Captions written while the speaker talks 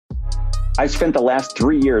I've spent the last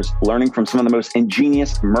 3 years learning from some of the most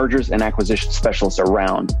ingenious mergers and acquisition specialists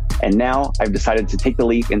around. And now I've decided to take the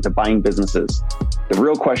leap into buying businesses. The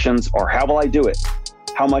real questions are, how will I do it?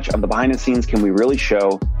 How much of the behind the scenes can we really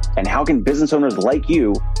show? And how can business owners like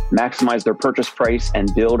you maximize their purchase price and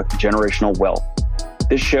build generational wealth?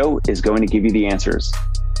 This show is going to give you the answers.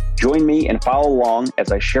 Join me and follow along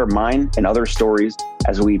as I share mine and other stories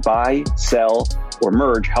as we buy, sell, or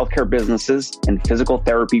merge healthcare businesses and physical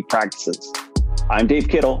therapy practices. I'm Dave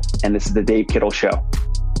Kittle, and this is The Dave Kittle Show.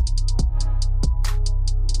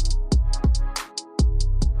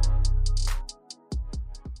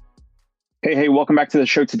 Hey, welcome back to the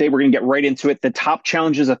show. Today, we're going to get right into it. The top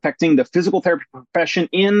challenges affecting the physical therapy profession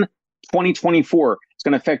in 2024. It's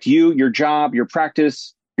going to affect you, your job, your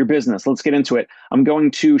practice, your business. Let's get into it. I'm going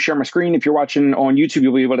to share my screen. If you're watching on YouTube,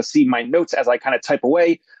 you'll be able to see my notes as I kind of type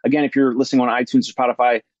away. Again, if you're listening on iTunes or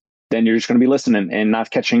Spotify, then you're just going to be listening and not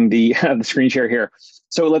catching the screen share here.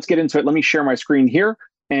 So let's get into it. Let me share my screen here.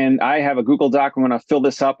 And I have a Google Doc. I'm going to fill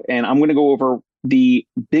this up and I'm going to go over the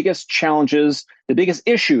biggest challenges, the biggest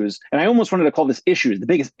issues. And I almost wanted to call this issues, the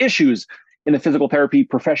biggest issues in the physical therapy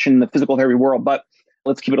profession, the physical therapy world. But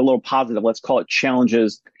let's keep it a little positive. Let's call it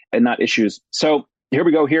challenges and not issues. So here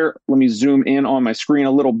we go here. Let me zoom in on my screen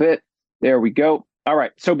a little bit. There we go. All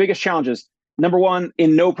right. So biggest challenges. Number one,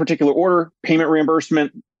 in no particular order, payment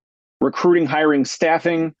reimbursement, recruiting, hiring,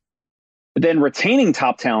 staffing, then retaining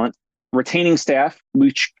top talent, retaining staff,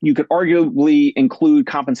 which you could arguably include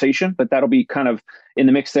compensation, but that'll be kind of in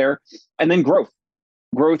the mix there. And then growth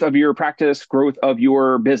of your practice, growth of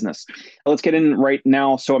your business. Let's get in right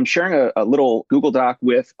now. So I'm sharing a little Google Doc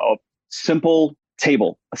with a simple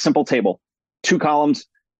table. 2 columns.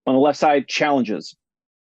 On the left side, challenges.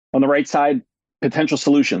 On the right side, potential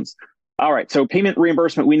solutions. All right. So payment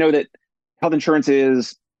reimbursement, we know that health insurance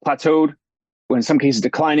is plateaued, or in some cases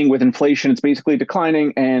declining with inflation. It's basically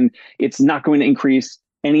declining and it's not going to increase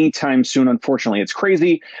anytime soon. Unfortunately, it's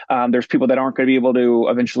crazy. There's people that aren't going to be able to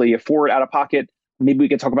eventually afford out of pocket. Maybe we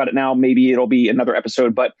can talk about it now. Maybe it'll be another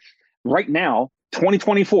episode. But right now,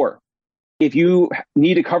 2024, if you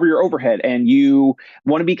need to cover your overhead and you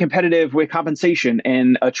want to be competitive with compensation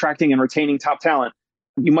and attracting and retaining top talent,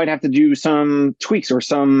 you might have to do some tweaks or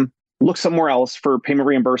look somewhere else for payment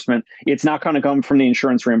reimbursement. It's not going to come from the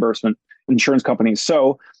insurance companies.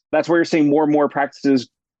 So that's where you're seeing more and more practices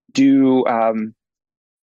do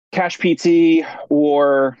cash PT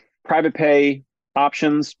or private pay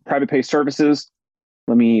options, private pay services.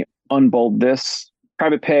 Let me unbold this.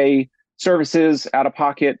 Private pay services, out of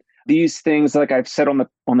pocket. These things, like I've said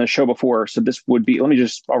on the show before, so this would be,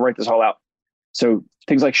 I'll write this all out. So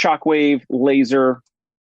things like shockwave, laser,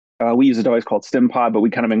 we use a device called StimPod, but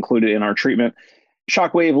we kind of include it in our treatment.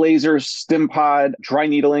 Shockwave, laser, StimPod, dry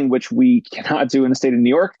needling, which we cannot do in the state of New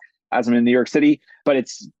York, as I'm in New York City, but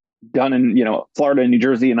it's done in, Florida and New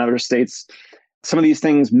Jersey and other states. Some of these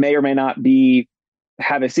things may or may not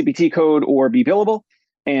have a CPT code or be billable.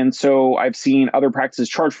 And so I've seen other practices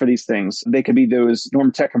charge for these things. They could be those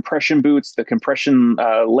NormTec compression boots, the compression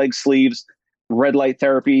leg sleeves, red light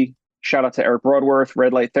therapy. Shout out to Eric Broadworth,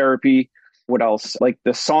 red light therapy. What else? Like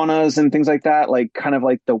the saunas and things like that, like kind of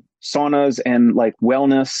like the saunas and like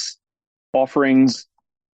wellness offerings.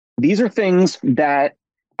 These are things that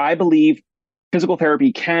I believe physical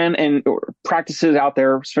therapy can or practices out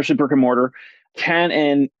there, especially brick and mortar, can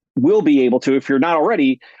and will be able to, if you're not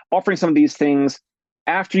already, offering some of these things.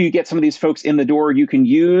 After you get some of these folks in the door, you can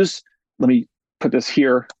use, let me put this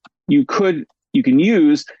here, you can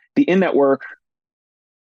use the in-network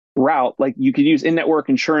route, like you could use in-network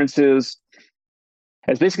insurances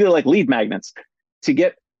as basically like lead magnets to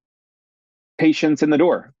get patients in the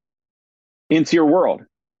door into your world.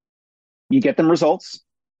 You get them results,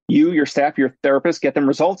 your staff, your therapist get them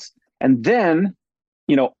results, and then,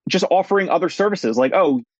 just offering other services like,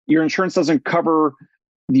 oh, your insurance doesn't cover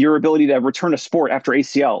your ability to return to sport after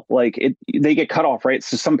ACL, they get cut off, right?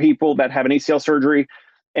 So some people that have an ACL surgery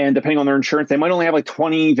and depending on their insurance, they might only have like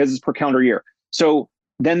 20 visits per calendar year. So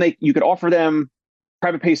then you could offer them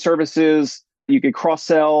private pay services. You could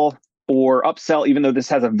cross-sell or upsell, even though this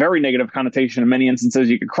has a very negative connotation in many instances.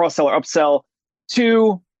 You could cross-sell or upsell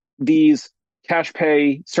to these cash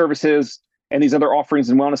pay services and these other offerings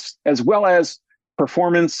in wellness, as well as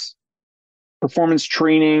performance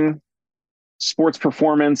training, sports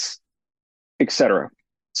performance, etc.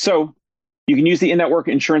 So you can use the in-network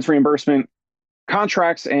insurance reimbursement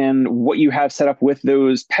contracts and what you have set up with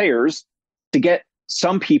those payers to get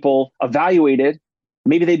some people evaluated.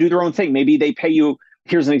 Maybe they do their own thing. Maybe they pay you.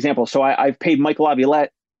 Here's an example. So I've paid Michael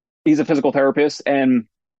Laviolette. He's a physical therapist, and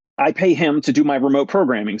I pay him to do my remote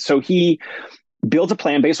programming. So he builds a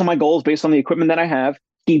plan based on my goals, based on the equipment that I have.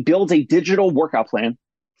 He builds a digital workout plan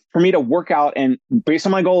for me to work out. And based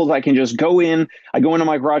on my goals, I can just go in, I go into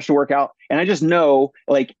my garage to work out. And I just know,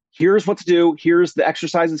 like, here's what to do. Here's the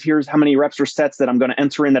exercises. Here's how many reps or sets that I'm going to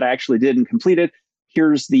enter in that I actually did and completed.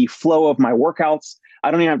 Here's the flow of my workouts.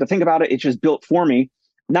 I don't even have to think about it. It's just built for me.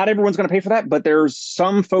 Not everyone's going to pay for that, but there's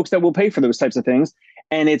some folks that will pay for those types of things.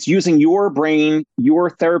 And it's using your brain, your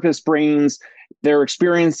therapist brains, their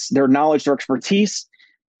experience, their knowledge, their expertise.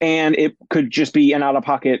 And it could just be an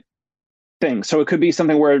out-of-pocket thing. So it could be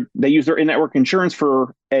something where they use their in-network insurance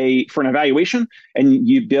for an evaluation, and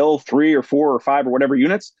you bill 3 or 4 or 5 or whatever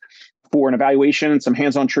units for an evaluation, some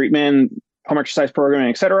hands-on treatment, home exercise programming,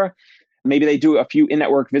 et cetera. Maybe they do a few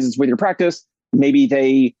in-network visits with your practice. Maybe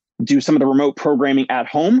they do some of the remote programming at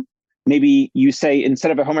home. Maybe you say,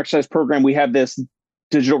 instead of a home exercise program, we have this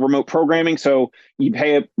digital remote programming. So you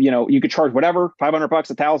pay, you could charge whatever, $500,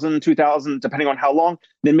 $1,000, $2,000, depending on how long.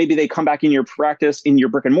 Then maybe they come back in your practice, in your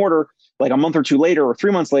brick and mortar, like a month or 2 later or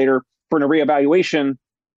 3 months later for a reevaluation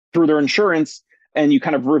through their insurance. And you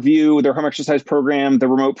kind of review their home exercise program, the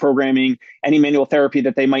remote programming, any manual therapy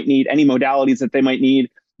that they might need, any modalities that they might need.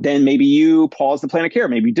 Then maybe you pause the plan of care,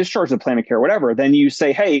 maybe discharge the plan of care, whatever. Then you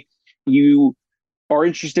say, hey, you are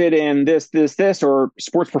interested in this, or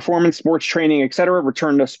sports performance, sports training, et cetera,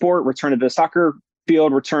 return to sport, return to the soccer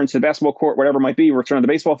field, return to the basketball court, whatever it might be, return to the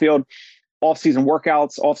baseball field, off-season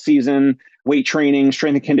workouts, off-season weight training,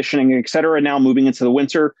 strength and conditioning, et cetera. Now moving into the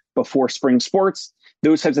winter before spring sports,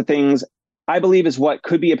 those types of things, I believe, is what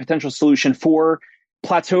could be a potential solution for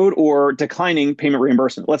plateaued or declining payment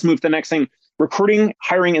reimbursement. Let's move to the next thing: recruiting,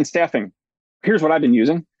 hiring, and staffing. Here's what I've been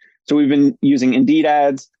using. So we've been using Indeed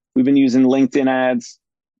ads. We've been using LinkedIn ads.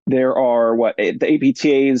 There are the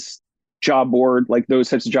APTA's job board, like those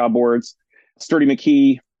types of job boards. Sturdy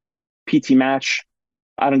McKee, PT Match.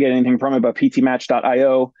 I don't get anything from it, but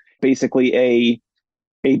ptmatch.io, basically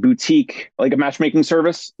a boutique, like a matchmaking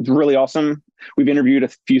service. It's really awesome. We've interviewed a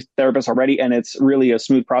few therapists already, and it's really a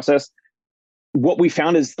smooth process. What we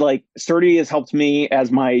found is, like, Sturdy has helped me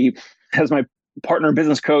as my partner and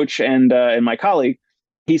business coach and my colleague.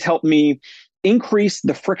 He's helped me increase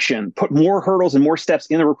the friction, put more hurdles and more steps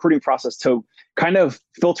in the recruiting process to kind of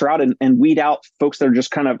filter out and weed out folks that are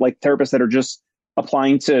just kind of like therapists that are just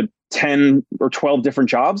applying to 10 or 12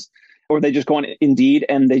 different jobs, or they just go on Indeed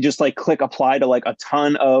and they just like click apply to like a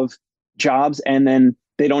ton of jobs, and then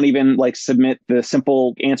they don't even like submit the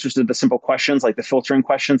simple answers to the simple questions, like the filtering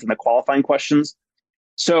questions and the qualifying questions.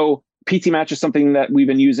 So PT Match is something that we've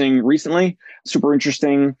been using recently. Super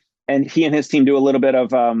interesting. And he and his team do a little bit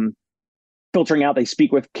of filtering out. They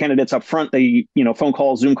speak with candidates up front. They, phone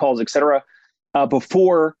calls, Zoom calls, et cetera,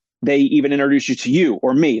 before they even introduce you to you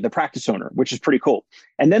or me, the practice owner, which is pretty cool.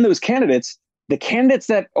 And then those candidates, the candidates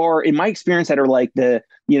that are, in my experience, that are like the,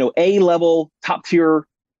 A-level top tier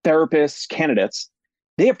therapists candidates,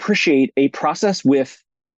 they appreciate a process with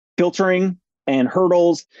filtering and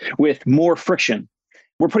hurdles, with more friction.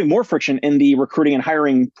 We're putting more friction in the recruiting and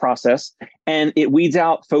hiring process, and it weeds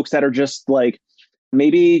out folks that are just like,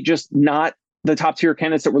 maybe just not the top tier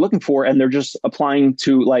candidates that we're looking for. And they're just applying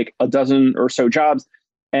to like a dozen or so jobs,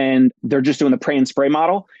 and they're just doing the pray and spray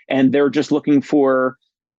model. And they're just looking for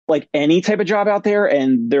like any type of job out there.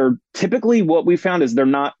 And they're typically, what we found is they're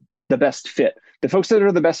not the best fit. The folks that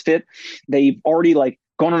are the best fit, they've already like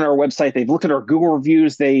gone on our website. They've looked at our Google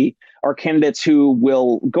reviews. They are candidates who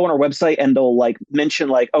will go on our website and they'll like mention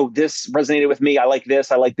like, oh, this resonated with me. I like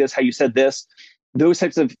this. I like this, how you said this. Those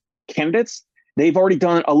types of candidates, they've already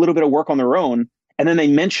done a little bit of work on their own. And then they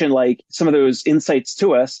mention like some of those insights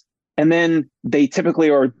to us. And then they typically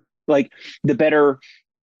are like the better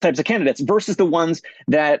types of candidates versus the ones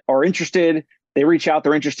that are interested. They reach out,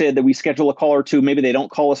 they're interested, that we schedule a call or two. Maybe they don't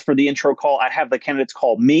call us for the intro call. I have the candidates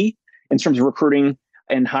call me in terms of recruiting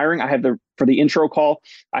and hiring. I have for the intro call,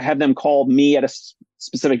 I have them call me at a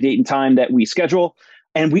specific date and time that we schedule.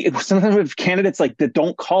 And we sometimes have candidates like that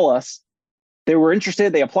don't call us. They were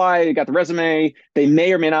interested, they applied, they got the resume. They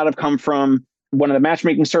may or may not have come from one of the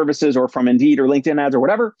matchmaking services or from Indeed or LinkedIn ads or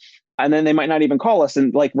whatever. And then they might not even call us.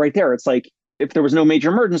 And like right there, it's like, if there was no major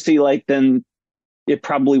emergency, like then it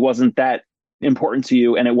probably wasn't that important to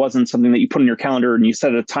you. And it wasn't something that you put in your calendar and you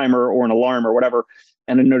set a timer or an alarm or whatever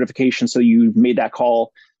and a notification. So you made that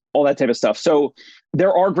call, all that type of stuff. So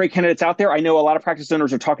there are great candidates out there. I know a lot of practice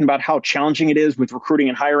owners are talking about how challenging it is with recruiting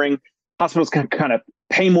and hiring. Hospitals can kind of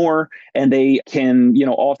pay more, and they can,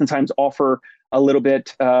 oftentimes offer a little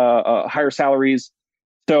bit higher salaries.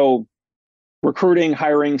 So recruiting,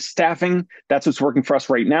 hiring, staffing, that's what's working for us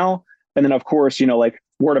right now. And then, of course, like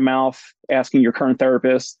word of mouth, asking your current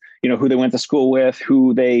therapist, who they went to school with,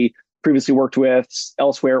 who they previously worked with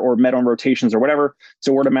elsewhere or met on rotations or whatever.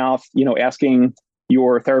 So word of mouth, asking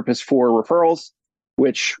your therapist for referrals,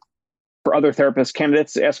 which for other therapist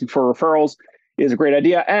candidates, asking for referrals is a great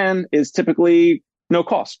idea and is typically no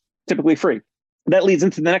cost, typically free. That leads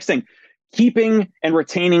into the next thing, keeping and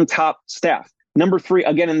retaining top staff. Number 3,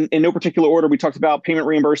 again, in no particular order, we talked about payment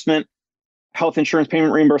reimbursement, health insurance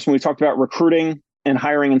payment reimbursement. We talked about recruiting and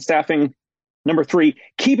hiring and staffing. Number 3,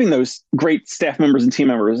 keeping those great staff members and team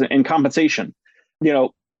members and compensation.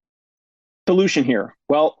 Solution here.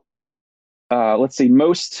 Well, let's see,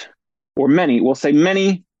 we'll say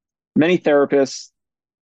many therapists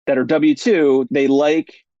that are W-2, they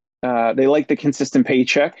like the consistent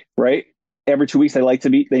paycheck, right? Every 2 weeks, they like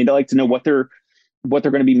to know what they're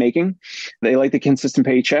going to be making. They like the consistent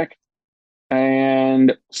paycheck.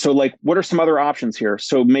 And so what are some other options here?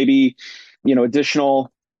 So maybe,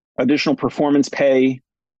 additional performance pay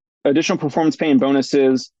and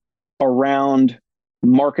bonuses around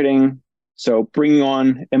marketing. So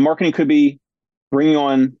marketing could be bringing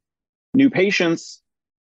on new patients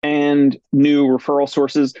and new referral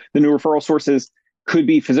sources. The new referral sources could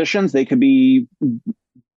be physicians. They could be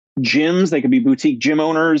gyms. They could be boutique gym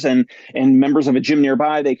owners and members of a gym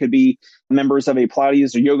nearby. They could be members of a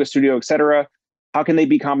Pilates or yoga studio, et cetera. How can they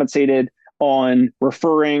be compensated on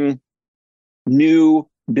referring new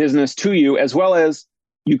business to you, as well as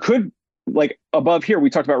you could, above here, we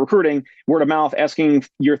talked about recruiting, word of mouth, asking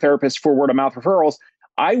your therapist for word of mouth referrals.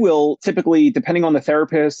 I will typically, depending on the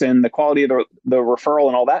therapist and the quality of the referral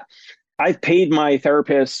and all that, I've paid my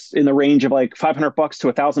therapists in the range of $500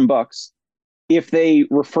 to $1,000 if they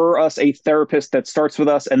refer us a therapist that starts with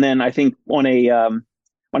us, and then I think on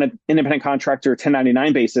an independent contractor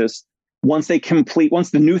 1099 basis, once the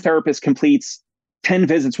new therapist completes 10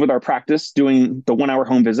 visits with our practice, doing the 1-hour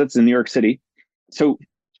home visits in New York City. So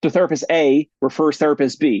the therapist A refers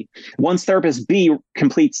therapist B. Once therapist B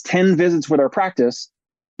completes 10 visits with our practice,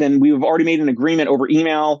 then we've already made an agreement over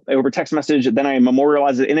email, over text message. Then I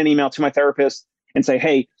memorialize it in an email to my therapist and say,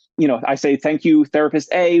 hey, I say, thank you,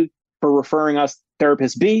 therapist A, for referring us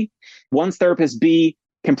therapist B. Once therapist B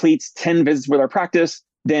completes 10 visits with our practice,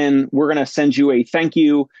 then we're going to send you a thank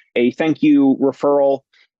you referral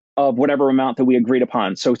of whatever amount that we agreed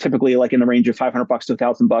upon. So typically in the range of $500 to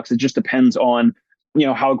 $1,000. It just depends on,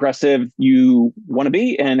 how aggressive you want to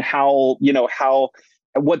be and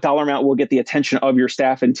what dollar amount will get the attention of your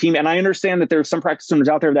staff and team. And I understand that there's some practice owners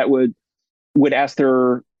out there that would ask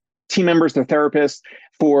their team members, their therapists,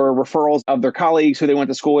 for referrals of their colleagues who they went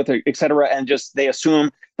to school with, et cetera. And they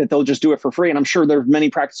assume that they'll just do it for free. And I'm sure there are many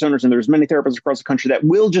practice owners and there's many therapists across the country that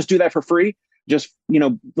will just do that for free, just,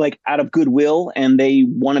 out of goodwill. And they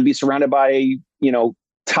want to be surrounded by,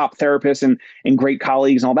 top therapists and great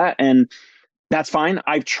colleagues and all that. And that's fine.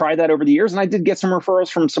 I've tried that over the years, and I did get some referrals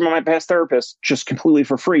from some of my past therapists just completely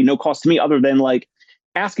for free, no cost to me other than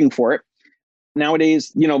asking for it.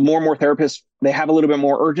 Nowadays, more and more therapists, they have a little bit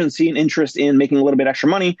more urgency and interest in making a little bit extra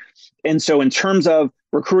money. And so in terms of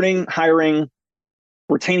recruiting, hiring,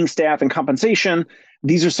 retaining staff, and compensation,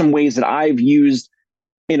 these are some ways that I've used,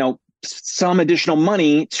 some additional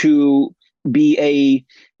money to be a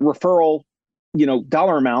referral,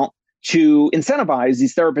 dollar amount to incentivize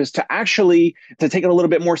these therapists to take it a little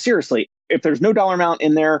bit more seriously. If there's no dollar amount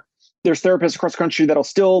in there, there's therapists across the country that'll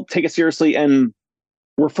still take it seriously and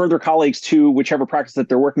refer their colleagues to whichever practice that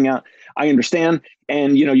they're working at. I understand.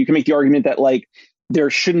 And, you can make the argument that there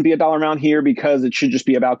shouldn't be a dollar amount here because it should just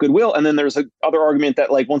be about goodwill. And then there's other argument that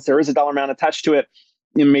once there is a dollar amount attached to it,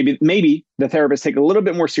 maybe the therapist take it a little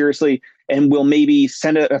bit more seriously and will maybe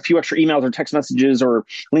send a few extra emails or text messages or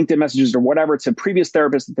LinkedIn messages or whatever to previous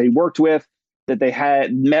therapists that they worked with, that they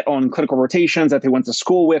had met on clinical rotations, that they went to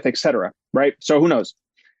school with, et cetera. Right. So who knows?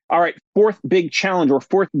 All right. Fourth big challenge or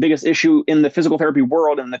fourth biggest issue in the physical therapy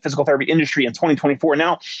world and the physical therapy industry in 2024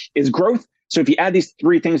 now is growth. So if you add these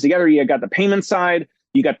three things together, you got the payment side,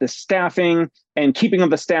 you got the staffing and keeping of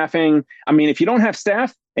the staffing. I mean, if you don't have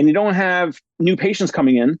staff and you don't have new patients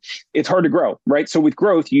coming in, it's hard to grow, right? So with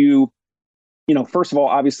growth, first of all,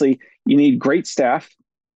 obviously you need great staff.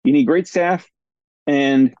 You need great staff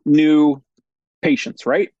and new patients,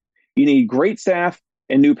 right? You need great staff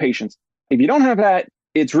and new patients. If you don't have that,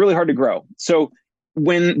 it's really hard to grow. So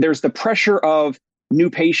when there's the pressure of new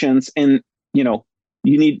patients and, you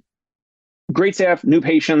need great staff, new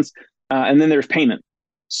patients, and then there's payment.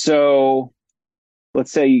 So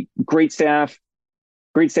let's say great staff,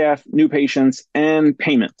 new patients, and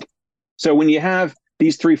payment. So when you have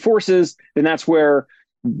these three forces, then that's where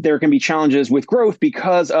there can be challenges with growth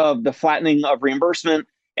because of the flattening of reimbursement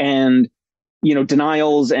and,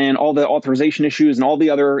 denials and all the authorization issues and all the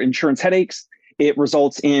other insurance headaches. It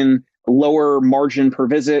results in lower margin per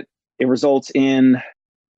visit. It results in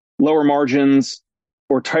lower margins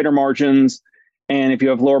or tighter margins. And if you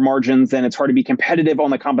have lower margins, then it's hard to be competitive on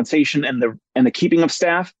the compensation and the keeping of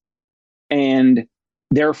staff. And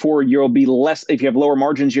therefore, you'll be less, if you have lower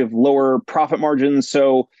margins, you have lower profit margins.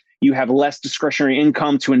 So you have less discretionary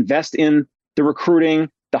income to invest in the recruiting,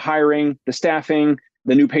 the hiring, the staffing,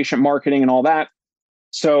 the new patient marketing, and all that.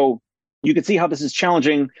 So you can see how this is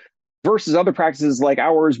challenging versus other practices like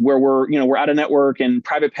ours, where we're out of network and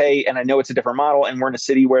private pay. And I know it's a different model, and we're in a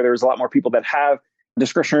city where there's a lot more people that have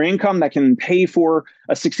discretionary income that can pay for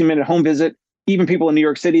a 60-minute home visit. Even people in New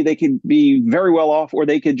York City, they could be very well off, or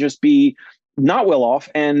they could just be not well off.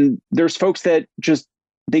 And there's folks that just,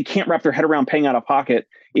 they can't wrap their head around paying out of pocket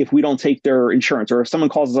if we don't take their insurance, or if someone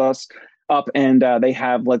calls us up and they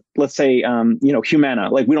have, let's say, Humana.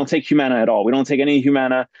 Like, we don't take Humana at all. We don't take any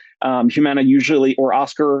Humana. Humana usually, or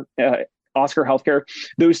Oscar Healthcare.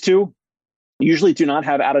 Those two usually do not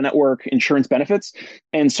have out-of-network insurance benefits.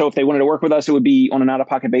 And so if they wanted to work with us, it would be on an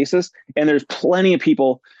out-of-pocket basis. And there's plenty of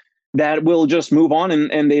people that will just move on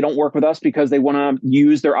and they don't work with us because they want to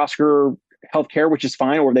use their Oscar Healthcare, which is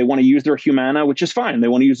fine, or they want to use their Humana, which is fine. They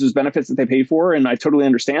want to use those benefits that they paid for, and I totally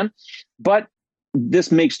understand. But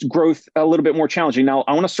this makes growth a little bit more challenging. Now,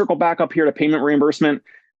 I want to circle back up here to payment reimbursement.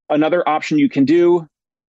 Another option you can do,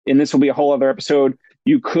 and this will be a whole other episode,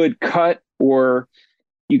 you could cut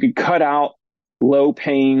out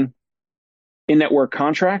low-paying in-network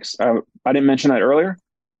contracts. I didn't mention that earlier.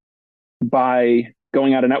 By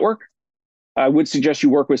going out of network, I would suggest you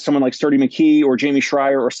work with someone like Sturdy McKee or Jamie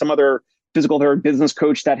Schreier or some other physical therapy business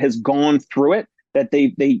coach that has gone through it, that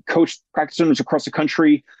they coach practice owners across the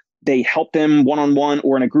country. They help them one-on-one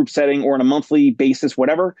or in a group setting or on a monthly basis,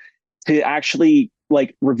 whatever, to actually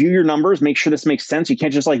review your numbers, make sure this makes sense. You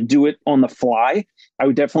can't just do it on the fly. I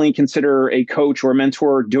would definitely consider a coach or a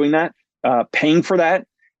mentor doing that, paying for that.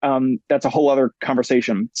 That's a whole other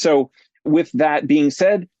conversation. So with that being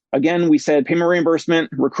said, again, we said payment reimbursement,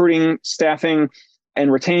 recruiting, staffing,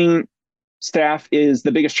 and retaining staff is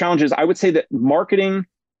the biggest challenges. I would say that marketing,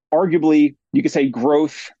 arguably, you could say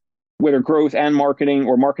growth, whether growth and marketing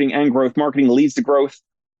or marketing and growth, marketing leads to growth.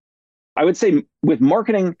 I would say with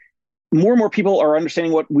marketing, more and more people are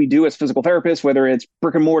understanding what we do as physical therapists, whether it's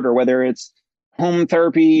brick and mortar, whether it's home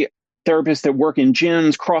therapy, therapists that work in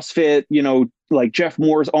gyms, CrossFit, like Jeff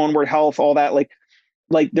Moore's Onward Health, all that. Like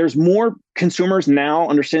there's more consumers now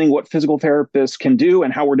understanding what physical therapists can do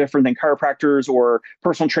and how we're different than chiropractors or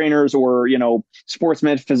personal trainers or, sports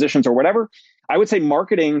med physicians or whatever. I would say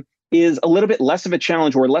marketing is a little bit less of a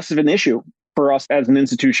challenge or less of an issue for us as an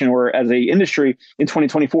institution or as a industry in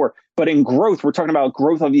 2024. But in growth, we're talking about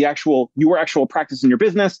growth of your actual practice in your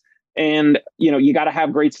business. And, you got to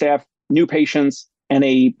have great staff, new patients, and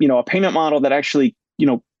a payment model that actually,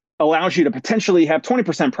 allows you to potentially have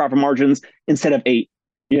 20% profit margins instead of 8%.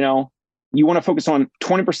 You want to focus on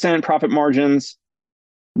 20% profit margins,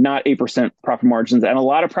 not 8% profit margins. And a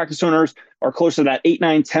lot of practice owners are closer to that 8,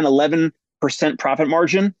 9, 10, 11% profit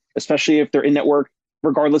margin, especially if they're in network,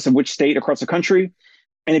 regardless of which state across the country.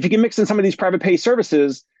 And if you can mix in some of these private pay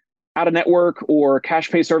services, out of network or cash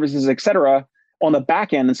pay services, et cetera, on the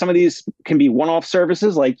back end, and some of these can be one-off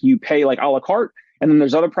services, like you pay like a la carte. And then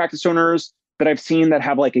there's other practice owners that I've seen that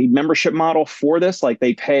have like a membership model for this. Like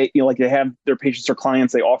they pay, like they have their patients or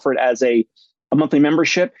clients, they offer it as a monthly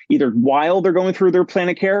membership, either while they're going through their plan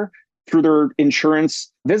of care, through their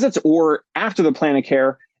insurance visits, or after the plan of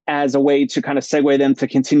care as a way to kind of segue them to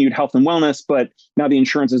continued health and wellness. But now the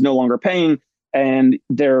insurance is no longer paying and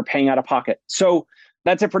they're paying out of pocket. So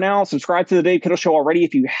that's it for now. Subscribe to the Dave Kittle Show already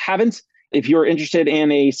if you haven't. If you're interested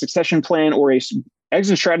in a succession plan or a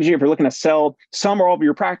exit strategy, if you're looking to sell some or all of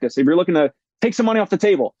your practice, if you're looking to take some money off the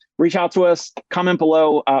table, reach out to us, comment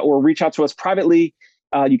below, or reach out to us privately.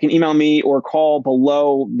 You can email me or call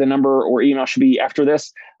below. The number or email should be after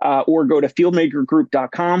this, or go to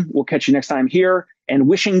fieldmakergroup.com. We'll catch you next time here, and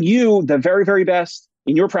wishing you the very, very best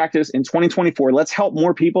in your practice in 2024. Let's help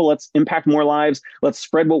more people. Let's impact more lives. Let's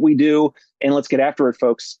spread what we do, and let's get after it,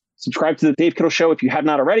 folks. Subscribe to the Dave Kittle Show if you have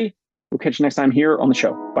not already. We'll catch you next time here on the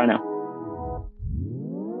show. Bye now.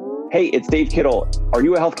 Hey, it's Dave Kittle. Are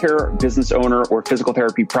you a healthcare business owner or physical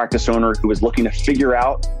therapy practice owner who is looking to figure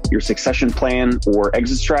out your succession plan or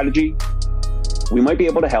exit strategy? We might be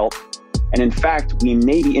able to help. And in fact, we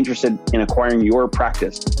may be interested in acquiring your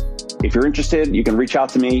practice. If you're interested, you can reach out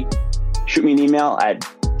to me. Shoot me an email at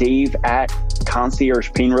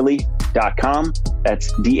dave@conciergepainrelief.com.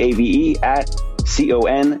 That's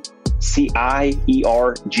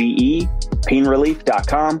DAVE@CONCIERGE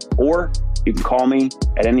painrelief.com, or you can call me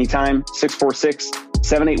at any time,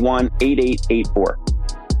 646-781-8884.